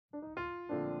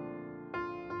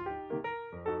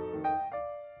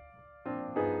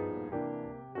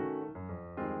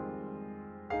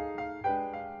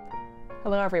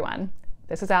Hello everyone,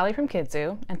 this is Allie from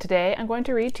Kidzu, and today I'm going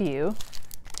to read to you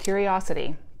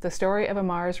Curiosity, the Story of a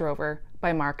Mars Rover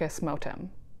by Markus Motum.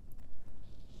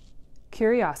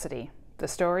 Curiosity, the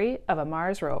Story of a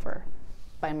Mars Rover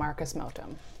by Markus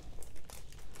Motum.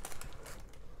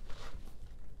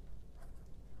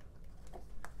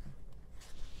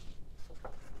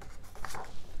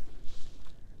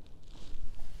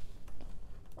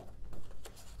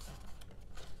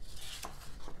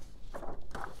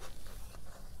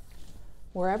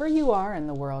 Wherever you are in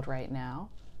the world right now,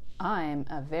 I'm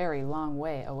a very long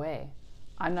way away.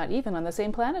 I'm not even on the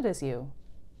same planet as you.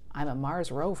 I'm a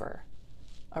Mars rover.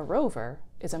 A rover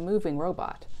is a moving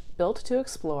robot built to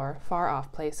explore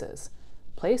far-off places,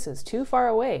 places too far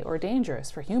away or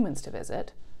dangerous for humans to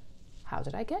visit. How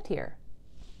did I get here?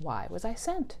 Why was I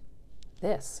sent?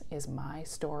 This is my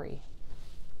story.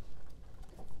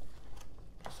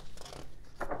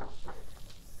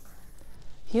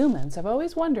 Humans have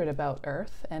always wondered about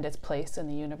Earth and its place in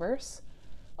the universe.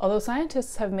 Although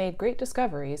scientists have made great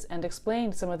discoveries and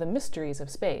explained some of the mysteries of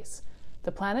space,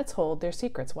 the planets hold their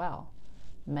secrets well.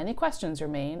 Many questions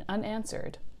remain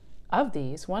unanswered. Of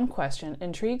these, one question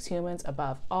intrigues humans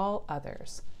above all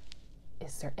others.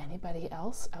 Is there anybody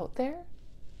else out there?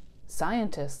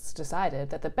 Scientists decided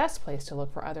that the best place to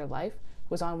look for other life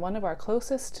was on one of our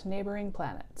closest neighboring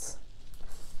planets.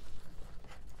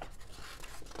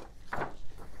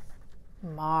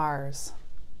 Mars,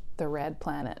 the red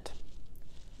planet.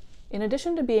 In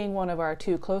addition to being one of our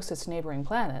two closest neighboring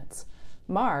planets,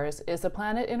 Mars is the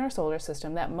planet in our solar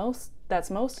system that's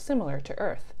most similar to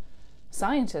Earth.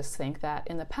 Scientists think that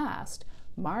in the past,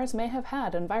 Mars may have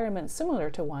had environments similar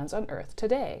to ones on Earth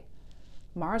today.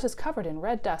 Mars is covered in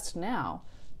red dust now,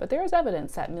 but there is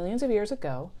evidence that millions of years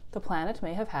ago, the planet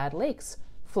may have had lakes,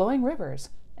 flowing rivers,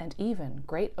 and even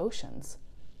great oceans.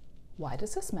 Why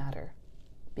does this matter?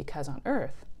 Because on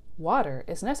Earth, water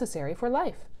is necessary for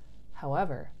life.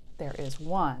 However, there is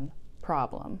one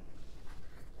problem.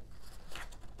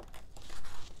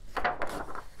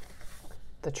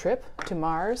 The trip to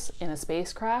Mars in a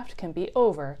spacecraft can be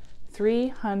over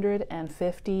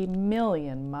 350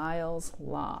 million miles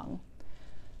long.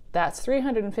 That's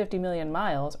 350 million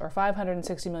miles, or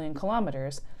 560 million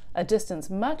kilometers, a distance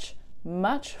much,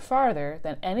 much farther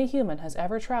than any human has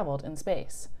ever traveled in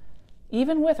space.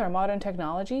 Even with our modern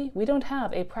technology, we don't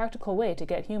have a practical way to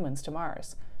get humans to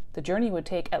Mars. The journey would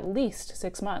take at least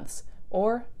 6 months,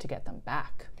 or to get them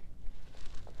back.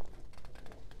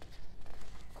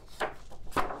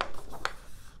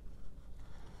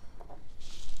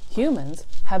 Humans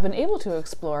have been able to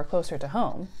explore closer to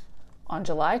home. On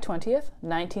July 20th,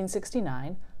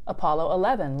 1969, Apollo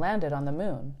 11 landed on the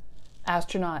moon.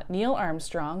 Astronaut Neil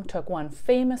Armstrong took one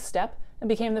famous step and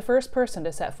became the first person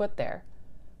to set foot there.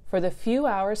 For the few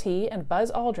hours he and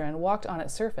Buzz Aldrin walked on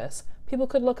its surface, people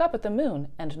could look up at the moon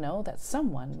and know that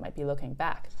someone might be looking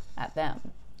back at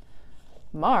them.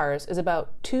 Mars is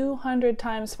about 200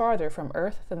 times farther from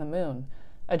Earth than the moon,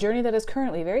 a journey that is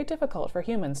currently very difficult for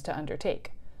humans to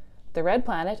undertake. The red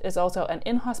planet is also an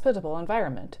inhospitable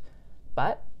environment.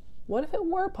 But what if it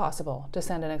were possible to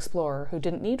send an explorer who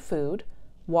didn't need food,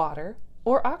 water,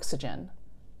 or oxygen?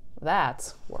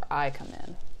 That's where I come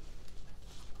in.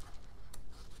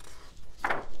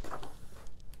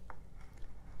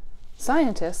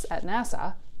 Scientists at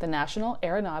NASA, the National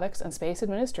Aeronautics and Space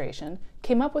Administration,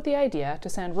 came up with the idea to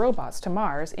send robots to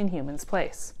Mars in humans'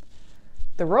 place.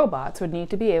 The robots would need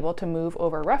to be able to move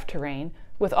over rough terrain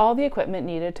with all the equipment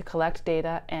needed to collect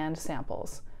data and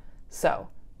samples. So,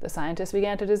 the scientists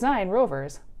began to design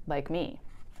rovers like me.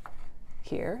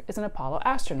 Here is an Apollo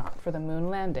astronaut for the moon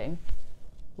landing.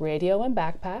 Radio and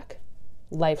backpack,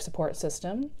 life support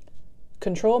system,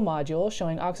 control module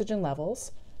showing oxygen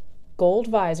levels, gold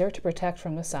visor to protect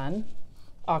from the sun,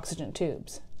 oxygen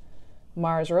tubes.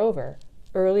 Mars rover,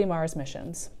 early Mars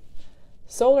missions.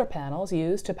 Solar panels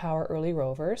used to power early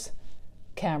rovers.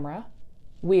 Camera,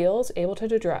 wheels able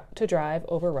to drive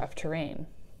over rough terrain.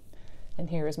 And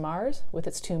here is Mars with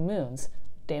its two moons,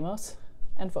 Deimos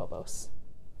and Phobos.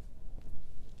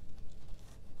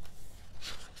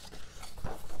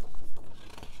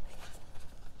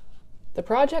 The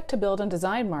project to build and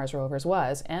design Mars rovers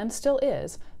was, and still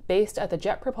is, based at the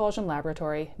Jet Propulsion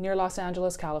Laboratory near Los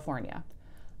Angeles, California.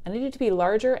 It needed to be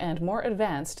larger and more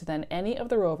advanced than any of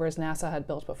the rovers NASA had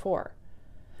built before.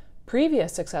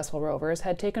 Previous successful rovers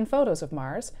had taken photos of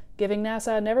Mars, giving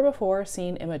NASA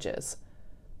never-before-seen images.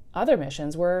 Other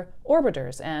missions were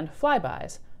orbiters and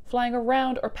flybys, flying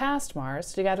around or past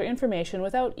Mars to gather information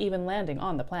without even landing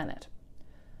on the planet.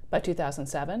 By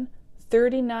 2007,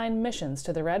 39 missions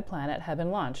to the Red Planet had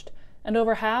been launched, and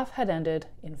over half had ended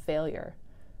in failure.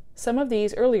 Some of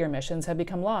these earlier missions have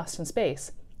become lost in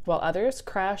space, while others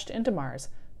crashed into Mars,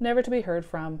 never to be heard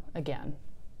from again.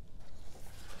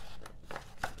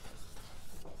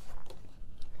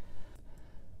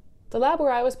 The lab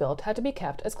where I was built had to be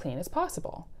kept as clean as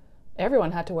possible.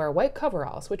 Everyone had to wear white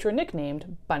coveralls, which were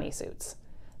nicknamed bunny suits.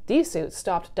 These suits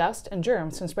stopped dust and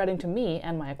germs from spreading to me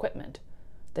and my equipment.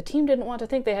 The team didn't want to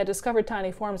think they had discovered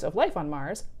tiny forms of life on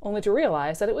Mars, only to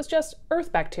realize that it was just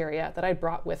Earth bacteria that I'd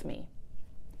brought with me.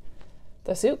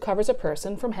 The suit covers a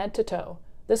person from head to toe.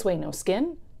 This way no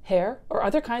skin, hair, or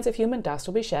other kinds of human dust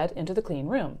will be shed into the clean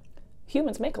room.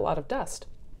 Humans make a lot of dust.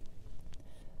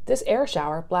 This air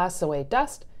shower blasts away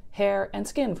dust, hair, and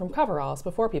skin from coveralls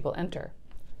before people enter.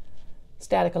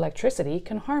 Static electricity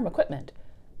can harm equipment.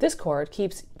 This cord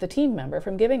keeps the team member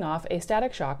from giving off a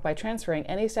static shock by transferring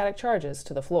any static charges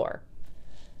to the floor.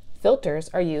 Filters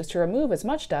are used to remove as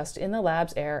much dust in the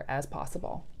lab's air as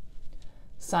possible.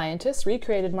 Scientists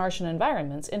recreated Martian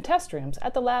environments in test rooms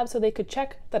at the lab so they could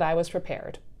check that I was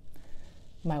prepared.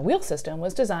 My wheel system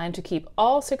was designed to keep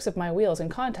all 6 of my wheels in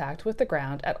contact with the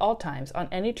ground at all times on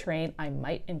any terrain I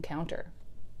might encounter.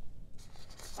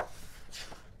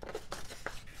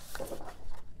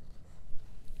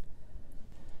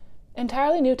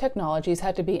 Entirely new technologies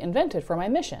had to be invented for my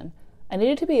mission. I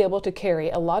needed to be able to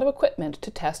carry a lot of equipment to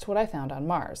test what I found on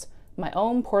Mars, my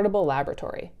own portable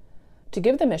laboratory. To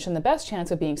give the mission the best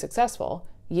chance of being successful,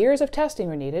 years of testing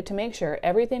were needed to make sure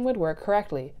everything would work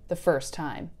correctly the first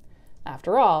time.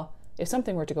 After all, if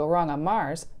something were to go wrong on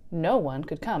Mars, no one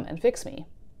could come and fix me.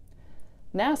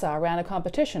 NASA ran a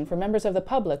competition for members of the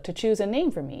public to choose a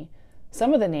name for me.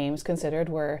 Some of the names considered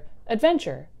were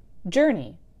Adventure,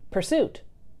 Journey, Pursuit,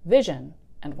 Vision,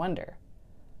 and Wonder.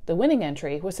 The winning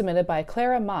entry was submitted by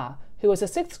Clara Ma, who was a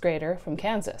 6th grader from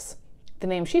Kansas. The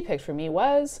name she picked for me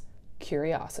was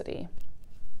Curiosity.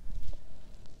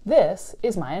 This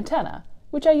is my antenna,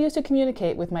 which I use to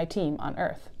communicate with my team on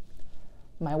Earth.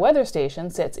 My weather station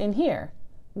sits in here.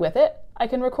 With it, I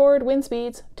can record wind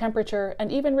speeds, temperature,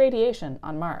 and even radiation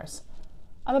on Mars.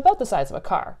 I'm about the size of a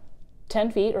car,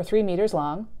 10 feet or 3 meters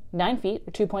long, 9 feet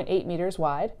or 2.8 meters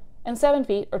wide, and 7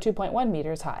 feet or 2.1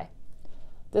 meters high.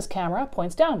 This camera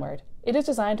points downward. It is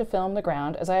designed to film the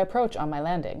ground as I approach on my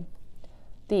landing.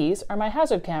 These are my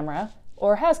hazard camera,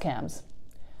 or HazCams.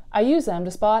 I use them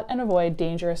to spot and avoid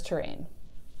dangerous terrain.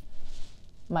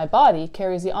 My body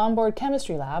carries the onboard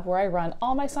chemistry lab where I run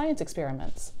all my science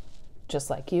experiments. Just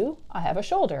like you, I have a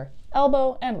shoulder,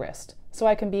 elbow, and wrist, so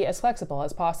I can be as flexible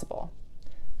as possible.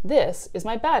 This is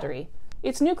my battery.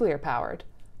 It's nuclear powered.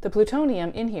 The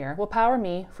plutonium in here will power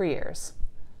me for years.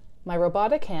 My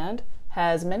robotic hand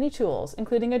has many tools,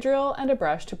 including a drill and a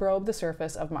brush to probe the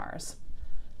surface of Mars.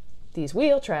 These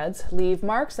wheel treads leave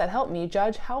marks that help me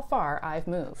judge how far I've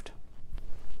moved.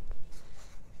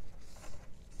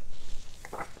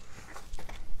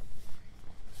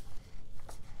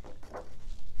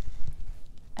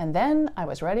 And then I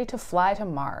was ready to fly to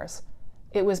Mars.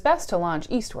 It was best to launch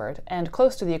eastward and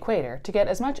close to the equator to get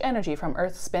as much energy from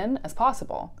Earth's spin as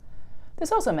possible.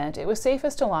 This also meant it was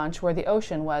safest to launch where the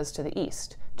ocean was to the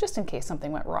east, just in case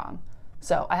something went wrong.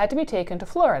 So I had to be taken to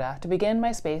Florida to begin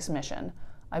my space mission.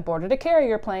 I boarded a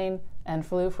carrier plane and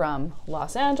flew from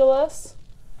Los Angeles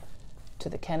to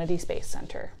the Kennedy Space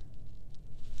Center.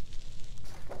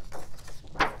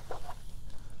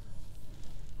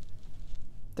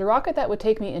 The rocket that would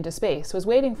take me into space was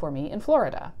waiting for me in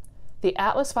Florida. The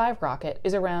Atlas V rocket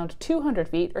is around 200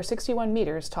 feet or 61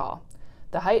 meters tall,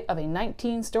 the height of a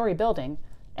 19-story building,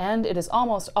 and it is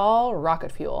almost all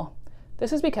rocket fuel.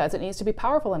 This is because it needs to be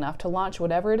powerful enough to launch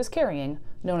whatever it is carrying,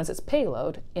 known as its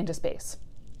payload, into space.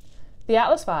 The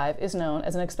Atlas V is known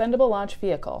as an expendable launch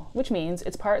vehicle, which means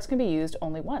its parts can be used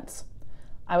only once.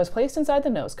 I was placed inside the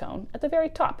nose cone at the very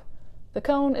top. The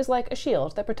cone is like a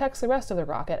shield that protects the rest of the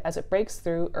rocket as it breaks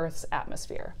through Earth's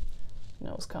atmosphere.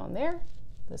 Nose cone there.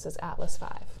 This is Atlas V.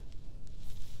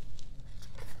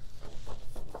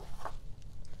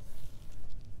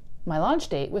 My launch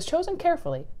date was chosen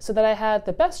carefully so that I had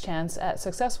the best chance at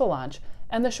successful launch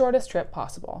and the shortest trip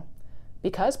possible.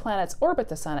 Because planets orbit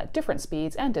the Sun at different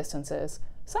speeds and distances,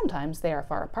 sometimes they are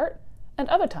far apart, and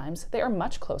other times they are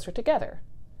much closer together.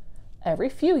 Every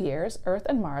few years, Earth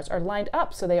and Mars are lined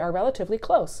up so they are relatively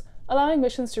close, allowing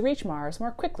missions to reach Mars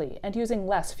more quickly and using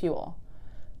less fuel.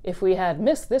 If we had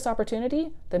missed this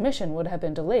opportunity, the mission would have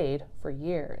been delayed for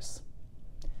years.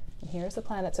 And here's the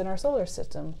planets in our solar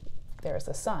system. There's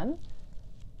the Sun,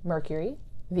 Mercury,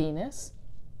 Venus,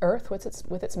 Earth with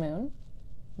its moon,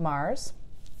 Mars,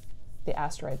 the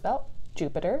asteroid belt,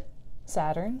 Jupiter,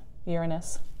 Saturn,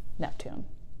 Uranus, Neptune.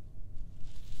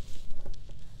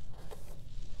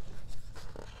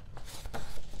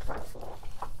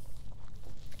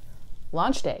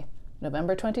 Launch day,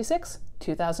 November 26,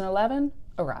 2011,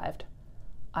 arrived.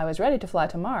 I was ready to fly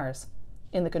to Mars.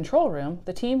 In the control room,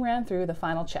 the team ran through the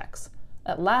final checks.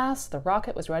 At last, the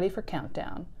rocket was ready for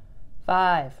countdown.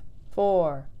 5,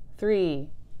 4, 3,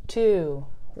 2,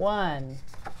 1.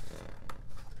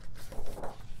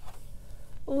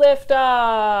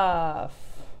 Liftoff!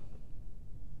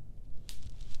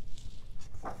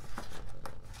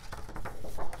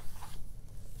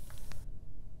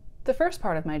 The first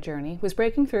part of my journey was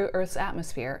breaking through Earth's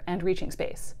atmosphere and reaching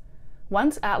space.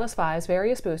 Once Atlas V's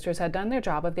various boosters had done their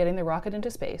job of getting the rocket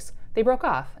into space, they broke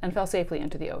off and fell safely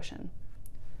into the ocean.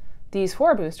 These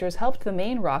 4 boosters helped the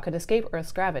main rocket escape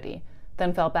Earth's gravity,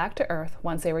 then fell back to Earth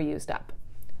once they were used up.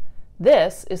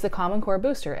 This is the Common Core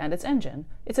booster and its engine.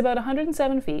 It's about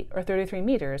 107 feet or 33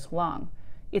 meters long.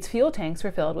 Its fuel tanks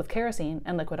were filled with kerosene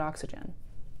and liquid oxygen.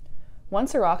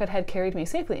 Once the rocket had carried me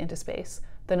safely into space,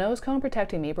 the nose cone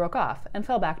protecting me broke off and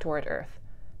fell back toward Earth.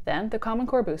 Then the Common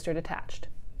Core booster detached.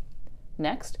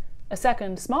 Next, a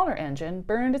second, smaller engine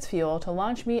burned its fuel to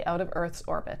launch me out of Earth's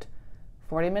orbit.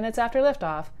 40 minutes after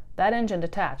liftoff, that engine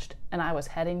detached, and I was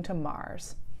heading to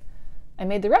Mars. I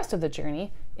made the rest of the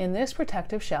journey in this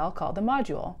protective shell called the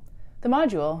module. The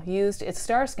module used its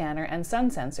star scanner and sun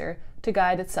sensor to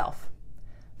guide itself.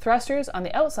 Thrusters on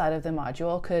the outside of the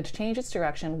module could change its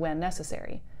direction when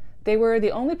necessary. They were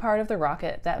the only part of the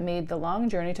rocket that made the long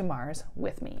journey to Mars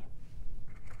with me.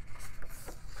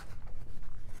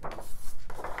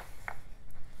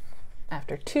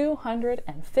 After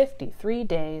 253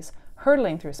 days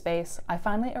hurtling through space, I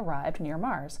finally arrived near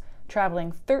Mars,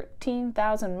 traveling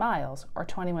 13,000 miles or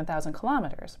 21,000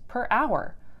 kilometers per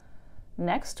hour.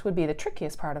 Next would be the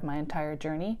trickiest part of my entire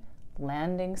journey,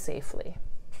 landing safely.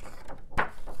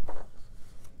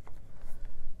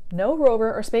 No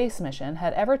rover or space mission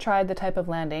had ever tried the type of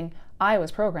landing I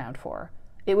was programmed for.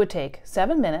 It would take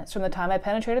 7 minutes from the time I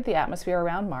penetrated the atmosphere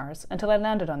around Mars until I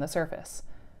landed on the surface.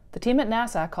 The team at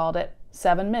NASA called it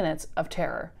 7 minutes of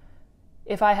terror.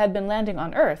 If I had been landing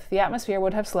on Earth, the atmosphere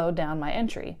would have slowed down my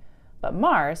entry. But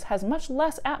Mars has much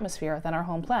less atmosphere than our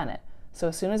home planet, so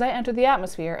as soon as I entered the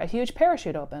atmosphere, a huge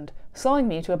parachute opened, slowing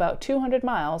me to about 200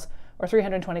 miles or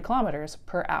 320 kilometers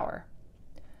per hour.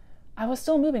 I was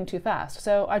still moving too fast,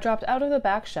 so I dropped out of the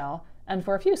back shell, and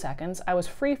for a few seconds I was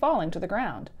free falling to the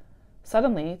ground.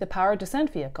 Suddenly, the powered descent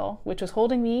vehicle, which was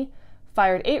holding me,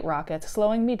 fired 8 rockets,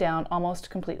 slowing me down almost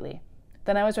completely.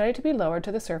 Then I was ready to be lowered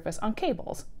to the surface on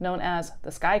cables, known as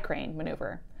the sky crane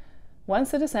maneuver.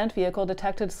 Once the descent vehicle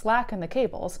detected slack in the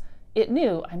cables, it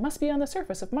knew I must be on the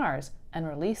surface of Mars and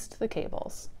released the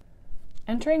cables.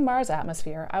 Entering Mars'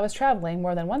 atmosphere, I was traveling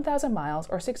more than 1,000 miles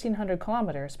or 1,600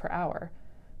 kilometers per hour.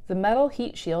 The metal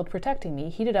heat shield protecting me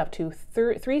heated up to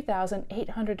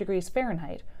 3,800 degrees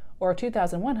Fahrenheit or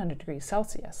 2,100 degrees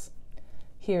Celsius.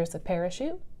 Here's the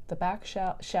parachute, the back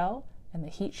shell, and the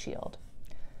heat shield.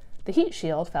 The heat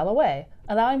shield fell away,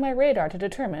 allowing my radar to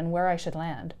determine where I should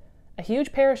land. A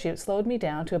huge parachute slowed me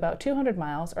down to about 200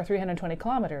 miles or 320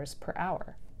 kilometers per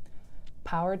hour.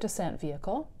 Powered descent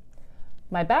vehicle.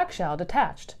 My back shell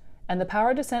detached, and the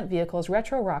powered descent vehicle's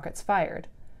retro rockets fired.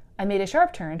 I made a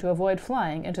sharp turn to avoid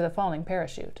flying into the falling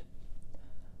parachute.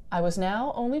 I was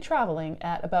now only traveling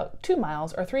at about 2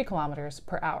 miles or 3 kilometers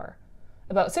per hour.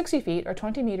 About 60 feet or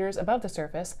 20 meters above the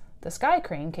surface, the sky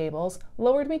crane cables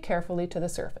lowered me carefully to the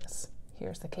surface.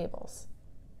 Here's the cables.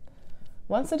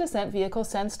 Once the descent vehicle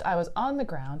sensed I was on the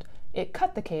ground, it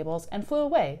cut the cables and flew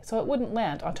away so it wouldn't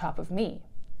land on top of me.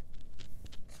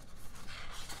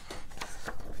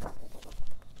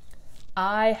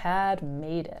 I had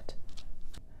made it.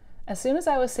 As soon as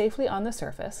I was safely on the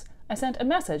surface, I sent a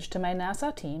message to my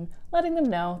NASA team letting them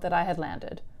know that I had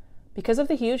landed. Because of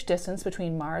the huge distance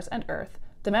between Mars and Earth,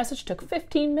 the message took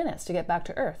 15 minutes to get back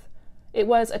to Earth. It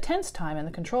was a tense time in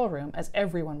the control room as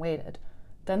everyone waited.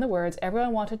 Then the words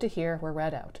everyone wanted to hear were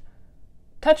read out.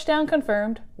 Touchdown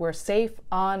confirmed. We're safe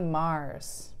on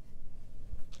Mars.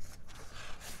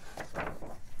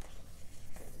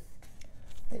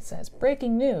 It says,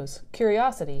 breaking news,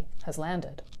 Curiosity has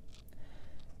landed.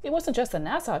 It wasn't just the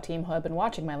NASA team who had been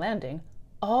watching my landing.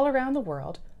 All around the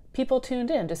world, people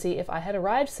tuned in to see if I had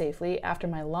arrived safely after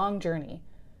my long journey.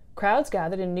 Crowds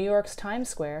gathered in New York's Times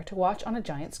Square to watch on a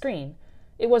giant screen.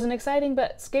 It was an exciting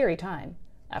but scary time.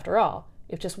 After all,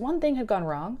 if just one thing had gone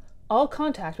wrong, all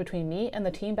contact between me and the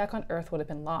team back on Earth would have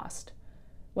been lost.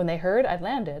 When they heard I'd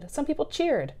landed, some people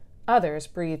cheered. Others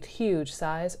breathed huge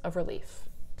sighs of relief.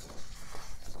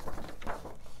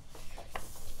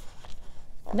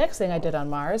 Next thing I did on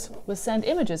Mars was send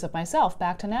images of myself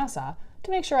back to NASA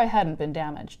to make sure I hadn't been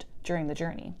damaged during the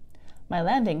journey. My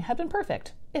landing had been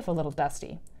perfect, if a little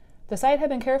dusty. The site had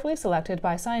been carefully selected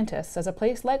by scientists as a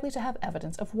place likely to have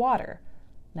evidence of water.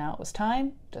 Now it was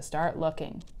time to start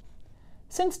looking.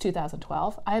 Since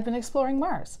 2012, I have been exploring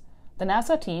Mars. The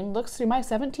NASA team looks through my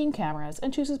 17 cameras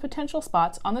and chooses potential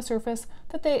spots on the surface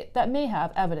that may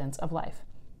have evidence of life.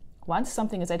 Once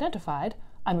something is identified,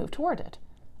 I move toward it.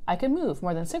 I can move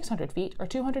more than 600 feet or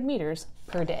 200 meters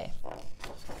per day.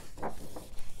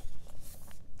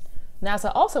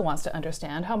 NASA also wants to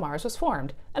understand how Mars was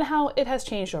formed and how it has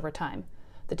changed over time.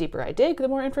 The deeper I dig, the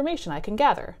more information I can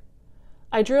gather.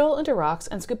 I drill into rocks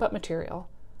and scoop up material.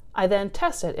 I then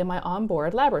test it in my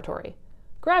onboard laboratory.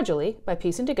 Gradually, by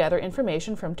piecing together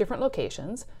information from different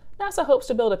locations, NASA hopes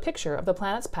to build a picture of the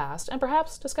planet's past and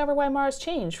perhaps discover why Mars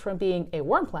changed from being a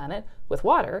warm planet with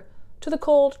water to the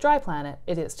cold, dry planet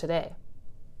it is today.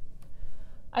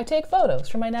 I take photos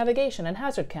from my navigation and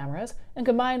hazard cameras and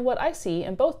combine what I see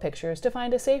in both pictures to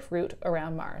find a safe route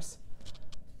around Mars.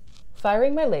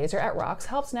 Firing my laser at rocks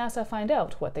helps NASA find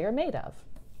out what they are made of.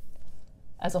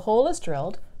 As a hole is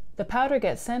drilled, the powder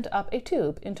gets sent up a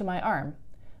tube into my arm.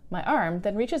 My arm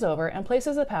then reaches over and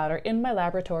places the powder in my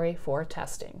laboratory for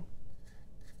testing.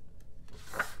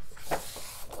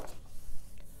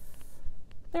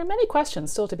 There are many questions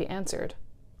still to be answered.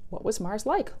 What was Mars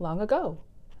like long ago?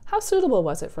 How suitable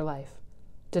was it for life?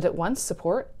 Did it once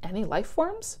support any life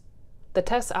forms? The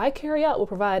tests I carry out will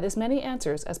provide as many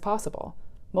answers as possible.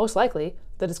 Most likely,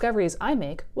 the discoveries I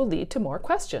make will lead to more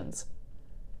questions.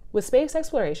 With space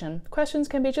exploration, questions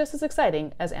can be just as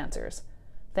exciting as answers.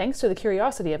 Thanks to the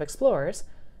curiosity of explorers,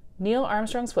 Neil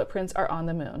Armstrong's footprints are on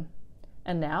the moon.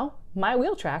 And now, my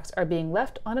wheel tracks are being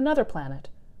left on another planet.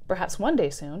 Perhaps one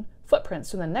day soon,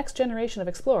 footprints from the next generation of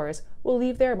explorers will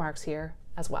leave their marks here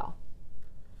as well.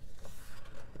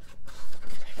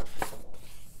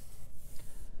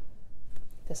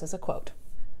 This is a quote.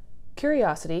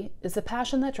 "Curiosity is the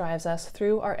passion that drives us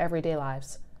through our everyday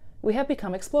lives. We have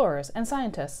become explorers and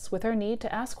scientists with our need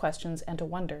to ask questions and to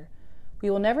wonder. We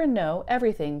will never know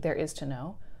everything there is to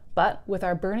know, but with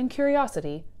our burning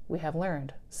curiosity, we have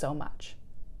learned so much."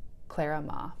 Clara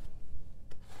Ma.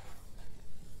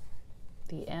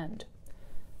 The end.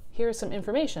 Here is some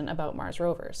information about Mars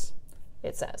rovers.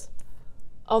 It says,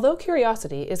 although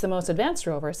Curiosity is the most advanced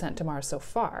rover sent to Mars so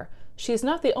far, she is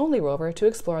not the only rover to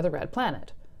explore the Red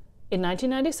Planet. In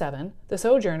 1997, the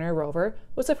Sojourner rover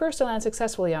was the first to land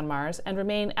successfully on Mars and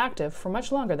remain active for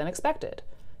much longer than expected.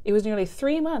 It was nearly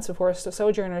 3 months before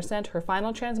Sojourner sent her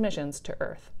final transmissions to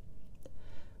Earth.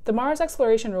 The Mars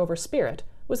exploration rover Spirit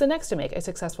was the next to make a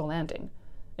successful landing.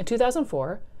 In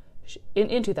 2004,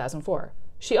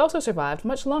 she also survived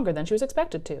much longer than she was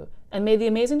expected to, and made the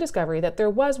amazing discovery that there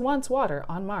was once water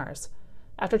on Mars.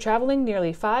 After traveling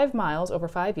nearly 5 miles over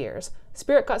 5 years,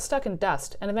 Spirit got stuck in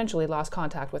dust and eventually lost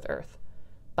contact with Earth.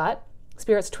 But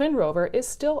Spirit's twin rover is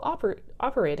still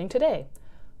operating today.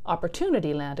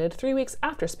 Opportunity landed 3 weeks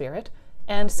after Spirit,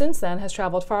 and since then has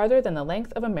traveled farther than the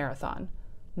length of a marathon.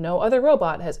 No other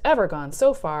robot has ever gone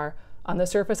so far on the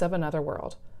surface of another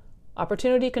world.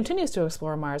 Opportunity continues to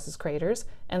explore Mars's craters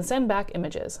and send back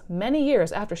images, many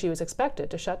years after she was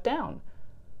expected to shut down.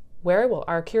 Where will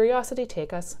our curiosity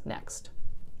take us next?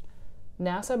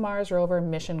 NASA Mars rover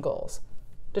mission goals: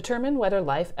 determine whether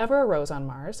life ever arose on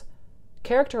Mars,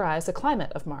 characterize the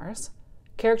climate of Mars,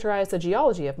 characterize the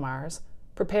geology of Mars,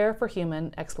 prepare for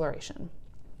human exploration.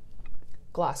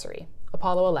 Glossary.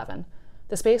 Apollo 11,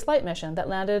 the spaceflight mission that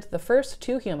landed the first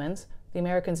 2 humans, the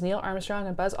Americans Neil Armstrong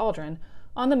and Buzz Aldrin,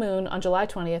 on the moon on July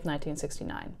 20th,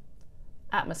 1969.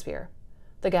 Atmosphere,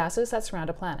 the gases that surround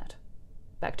a planet.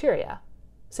 Bacteria,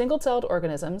 single-celled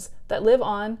organisms that live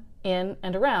on, in,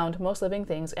 and around most living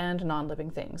things and non-living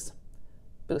things.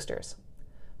 Boosters,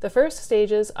 the first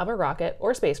stages of a rocket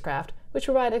or spacecraft which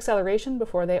provide acceleration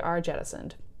before they are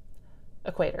jettisoned.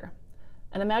 Equator,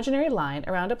 an imaginary line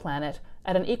around a planet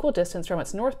at an equal distance from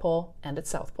its north pole and its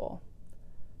south pole.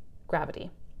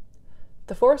 Gravity,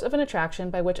 the force of an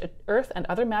attraction by which Earth and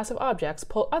other massive objects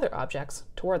pull other objects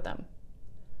toward them.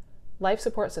 Life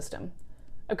support system,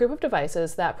 a group of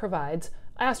devices that provides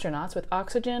astronauts with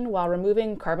oxygen while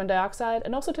removing carbon dioxide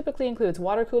and also typically includes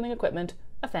water cooling equipment,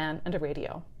 a fan, and a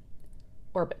radio.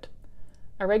 Orbit,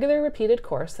 a regular repeated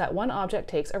course that one object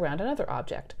takes around another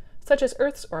object, such as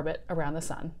Earth's orbit around the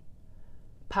Sun.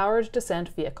 Powered descent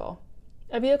vehicle,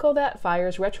 a vehicle that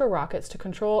fires retro rockets to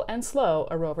control and slow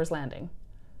a rover's landing.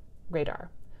 Radar,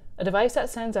 a device that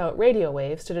sends out radio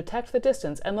waves to detect the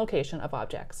distance and location of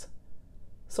objects.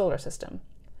 Solar system,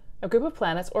 a group of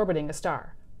planets orbiting a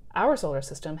star. Our solar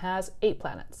system has 8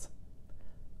 planets.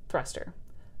 Thruster,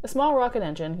 a small rocket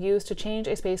engine used to change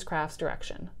a spacecraft's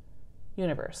direction.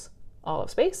 Universe, all of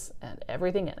space and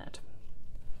everything in it.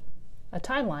 A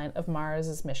timeline of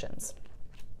Mars's missions.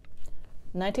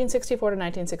 1964 to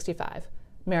 1965.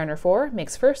 Mariner 4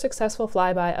 makes first successful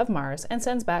flyby of Mars and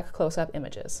sends back close-up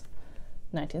images.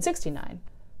 1969.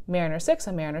 Mariner 6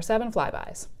 and Mariner 7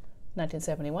 flybys.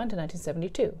 1971 to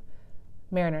 1972.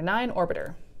 Mariner 9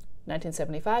 orbiter.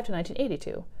 1975 to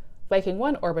 1982. Viking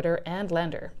 1 orbiter and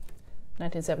lander.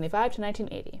 1975 to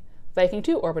 1980. Viking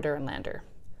 2 orbiter and lander.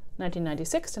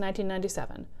 1996 to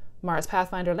 1997. Mars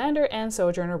Pathfinder lander and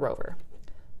Sojourner rover.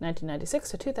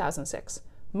 1996 to 2006.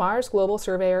 Mars Global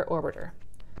Surveyor orbiter.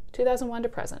 2001 to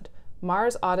present.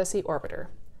 Mars Odyssey orbiter.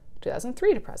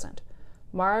 2003 to present.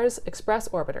 Mars Express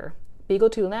orbiter. Beagle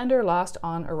 2 lander lost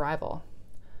on arrival.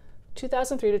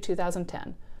 2003 to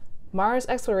 2010. Mars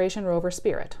Exploration rover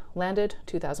Spirit, landed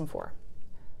 2004.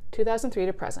 2003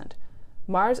 to present.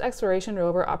 Mars Exploration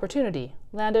rover Opportunity,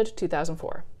 landed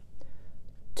 2004.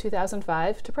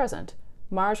 2005 to present.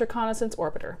 Mars Reconnaissance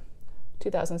orbiter.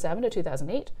 2007 to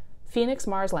 2008. Phoenix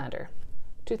Mars lander.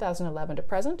 2011 to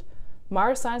present.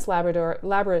 Mars Science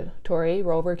Laboratory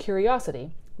rover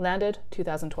Curiosity, landed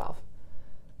 2012.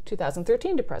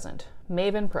 2013 to present.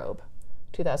 Maven probe.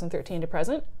 2013 to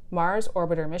present. Mars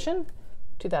orbiter mission.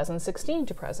 2016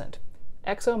 to present.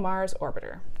 ExoMars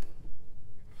orbiter.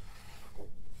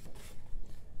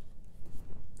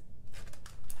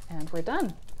 And we're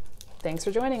done. Thanks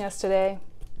for joining us today.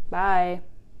 Bye.